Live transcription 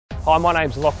Hi, my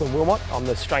name's Lachlan Wilmot. I'm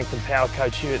the strength and power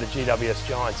coach here at the GWS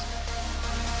Giants.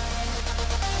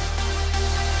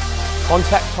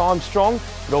 Contact time strong,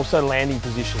 but also landing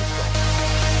position strong.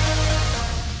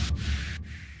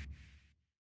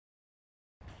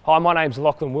 Hi, my name's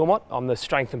Lachlan Wilmot. I'm the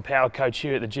strength and power coach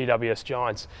here at the GWS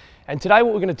Giants. And today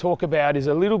what we're going to talk about is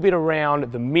a little bit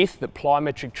around the myth that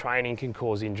plyometric training can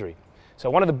cause injury. So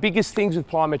one of the biggest things with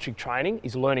plyometric training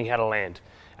is learning how to land.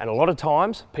 And a lot of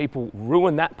times people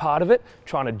ruin that part of it,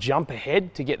 trying to jump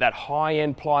ahead to get that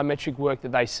high-end plyometric work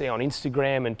that they see on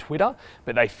Instagram and Twitter,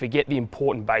 but they forget the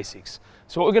important basics.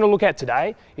 So what we're going to look at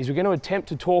today is we're going to attempt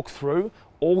to talk through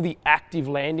all the active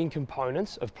landing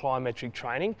components of plyometric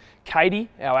training. Katie,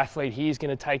 our athlete here, is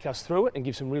going to take us through it and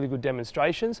give some really good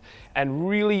demonstrations and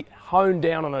really hone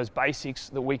down on those basics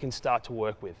that we can start to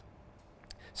work with.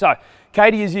 So,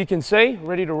 Katie, as you can see,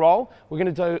 ready to roll. We're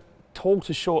going to do tall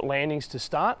to short landings to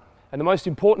start. And the most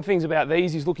important things about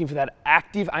these is looking for that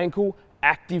active ankle,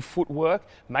 active footwork,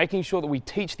 making sure that we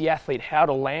teach the athlete how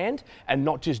to land and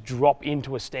not just drop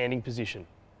into a standing position.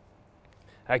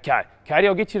 Okay, Katie,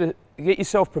 I'll get you to get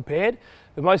yourself prepared.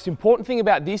 The most important thing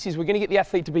about this is we're going to get the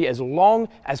athlete to be as long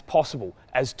as possible,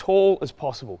 as tall as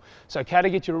possible. So Katie,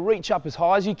 get you to reach up as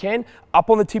high as you can, up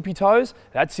on the tippy toes.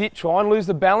 That's it, try and lose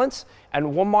the balance.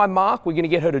 And on my mark, we're going to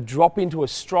get her to drop into a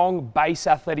strong base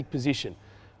athletic position.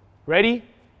 Ready?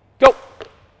 Go!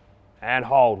 And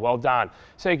hold, well done.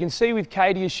 So you can see with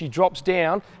Katie as she drops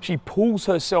down, she pulls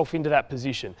herself into that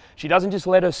position. She doesn't just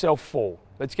let herself fall.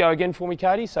 Let's go again for me,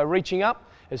 Katie. So reaching up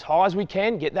as high as we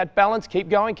can, get that balance, keep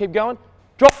going,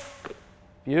 drop.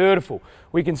 Beautiful.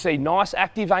 We can see nice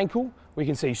active ankle, we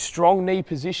can see strong knee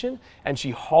position, and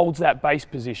she holds that base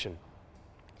position.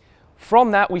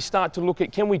 From that, we start to look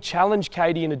at, can we challenge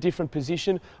Katie in a different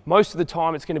position? Most of the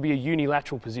time, it's going to be a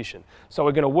unilateral position. So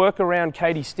we're going to work around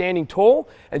Katie standing tall,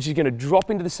 and she's going to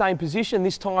drop into the same position,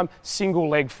 this time single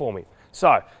leg for me.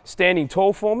 So, standing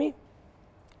tall for me,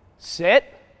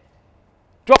 set,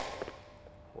 drop.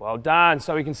 Well done.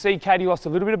 So we can see Katie lost a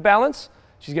little bit of balance.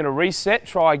 She's going to reset,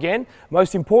 try again.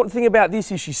 Most important thing about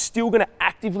this is she's still going to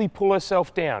actively pull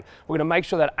herself down. We're going to make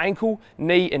sure that ankle,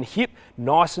 knee and hip,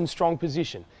 nice and strong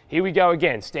position. Here we go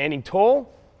again, standing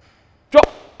tall,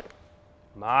 drop.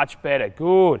 Much better,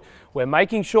 good. We're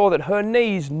making sure that her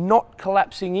knee's not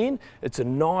collapsing in. It's a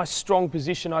nice strong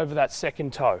position over that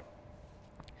second toe.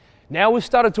 Now we've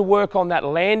started to work on that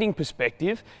landing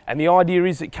perspective, and the idea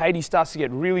is that Katie starts to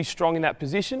get really strong in that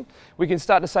position. We can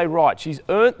start to say, right, she's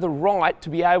earned the right to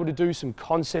be able to do some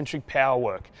concentric power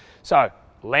work. So,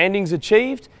 landing's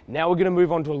achieved, now we're going to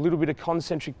move on to a little bit of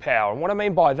concentric power. And what I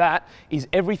mean by that is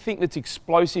everything that's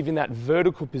explosive in that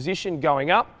vertical position going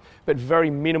up, but very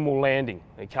minimal landing,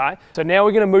 okay? So now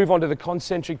we're going to move on to the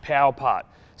concentric power part.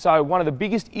 So one of the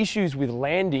biggest issues with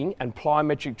landing and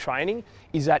plyometric training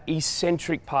is that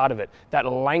eccentric part of it, that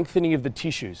lengthening of the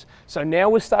tissues. So now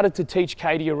we've started to teach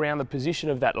Katie around the position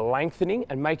of that lengthening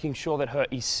and making sure that her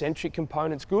eccentric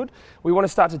component's good. We want to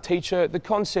start to teach her the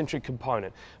concentric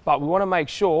component, but we want to make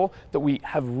sure that we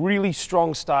have really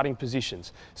strong starting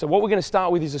positions. So what we're going to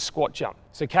start with is a squat jump.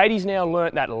 So Katie's now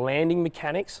learnt that landing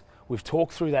mechanics. We've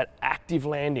talked through that active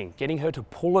landing, getting her to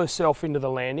pull herself into the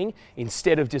landing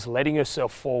instead of just letting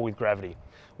herself fall with gravity.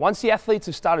 Once the athletes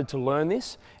have started to learn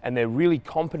this and they're really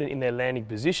competent in their landing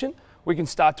position, we can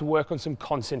start to work on some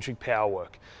concentric power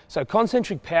work. So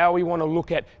concentric power, we want to look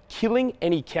at killing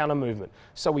any counter movement.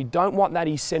 So we don't want that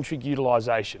eccentric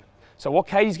utilization. So what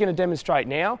Katie's going to demonstrate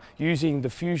now, using the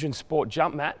Fusion Sport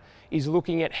jump mat, is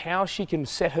looking at how she can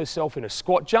set herself in a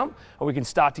squat jump, and we can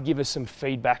start to give her some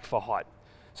feedback for height.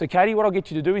 So Katie, what I'll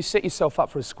get you to do is set yourself up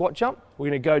for a squat jump. We're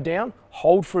going to go down,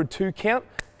 hold for a 2 count,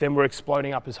 then we're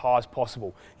exploding up as high as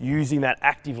possible, using that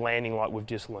active landing like we've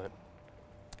just learned.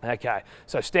 Okay,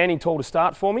 so standing tall to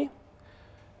start for me,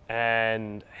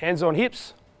 and hands on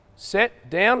hips, set,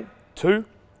 down, 2,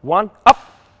 1, up.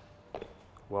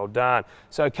 Well done.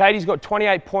 So Katie's got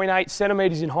 28.8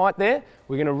 centimetres in height there.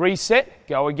 We're going to reset,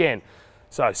 go again.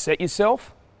 So set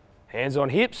yourself, hands on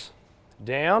hips,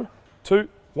 down, 2,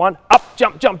 1, up,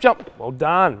 jump, jump, jump. Well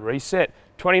done, reset.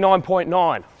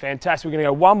 29.9, fantastic. We're going to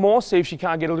go one more, see if she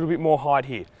can't get a little bit more height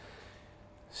here.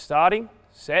 Starting,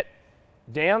 set,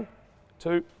 down,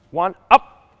 2, 1,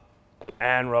 up,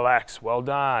 and relax. Well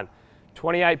done.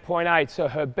 28.8, so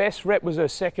her best rep was her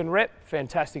second rep.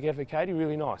 Fantastic effort, Katie,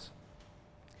 really nice.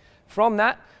 From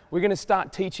that, we're going to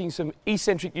start teaching some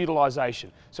eccentric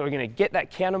utilization. So we're going to get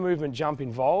that counter movement jump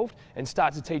involved and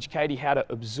start to teach Katie how to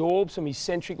absorb some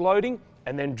eccentric loading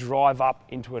and then drive up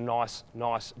into a nice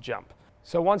jump.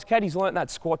 So once Katie's learnt that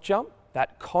squat jump,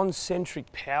 that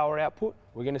concentric power output,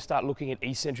 we're going to start looking at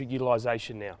eccentric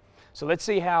utilization now. So let's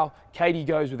see how Katie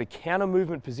goes with a counter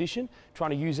movement position,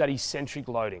 trying to use that eccentric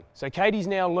loading. So Katie's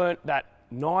now learnt that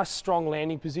nice strong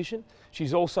landing position.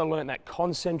 She's also learnt that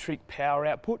concentric power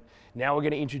output. Now we're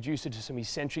going to introduce her to some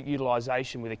eccentric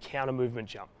utilization with a counter movement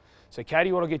jump. So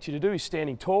Katie, what I'll get you to do is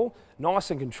standing tall,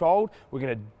 nice and controlled. We're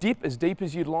going to dip as deep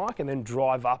as you'd like and then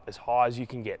drive up as high as you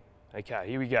can get. Okay,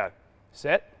 here we go.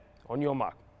 Set, on your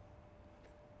mark.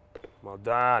 Well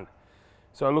done.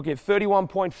 So look at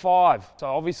 31.5. So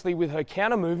obviously with her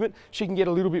counter movement, she can get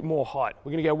a little bit more height.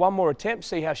 We're going to go one more attempt,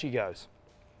 see how she goes.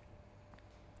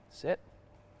 Set,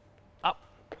 up,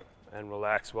 and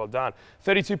relax. Well done.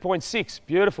 32.6,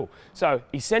 beautiful. So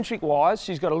eccentric wise,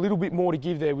 she's got a little bit more to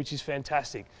give there, which is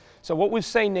fantastic. So what we've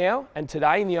seen now, and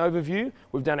today in the overview,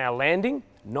 we've done our landing,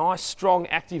 nice, strong,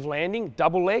 active landing,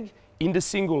 double leg into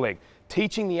single leg.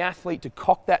 Teaching the athlete to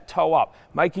cock that toe up,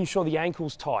 making sure the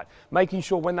ankle's tight, making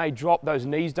sure when they drop, those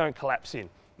knees don't collapse in,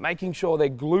 making sure their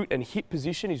glute and hip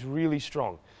position is really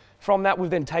strong. From that, we've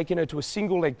then taken her to a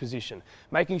single leg position,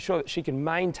 making sure that she can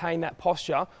maintain that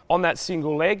posture on that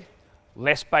single leg,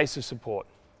 less base of support.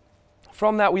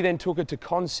 From that, we then took her to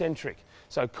concentric.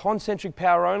 So concentric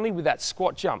power only with that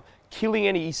squat jump, killing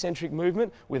any eccentric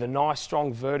movement with a nice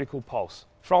strong vertical pulse.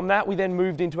 From that, we then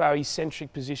moved into our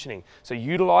eccentric positioning. So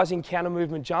utilizing counter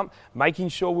movement jump, making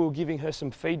sure we were giving her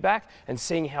some feedback and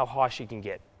seeing how high she can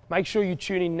get. Make sure you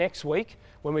tune in next week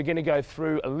when we're going to go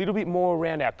through a little bit more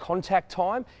around our contact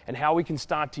time and how we can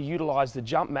start to utilize the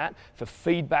jump mat for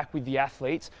feedback with the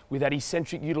athletes with that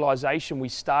eccentric utilization we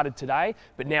started today,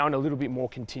 but now in a little bit more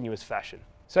continuous fashion.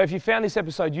 So if you found this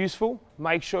episode useful,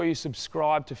 make sure you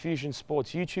subscribe to Fusion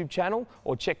Sports YouTube channel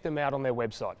or check them out on their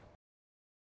website.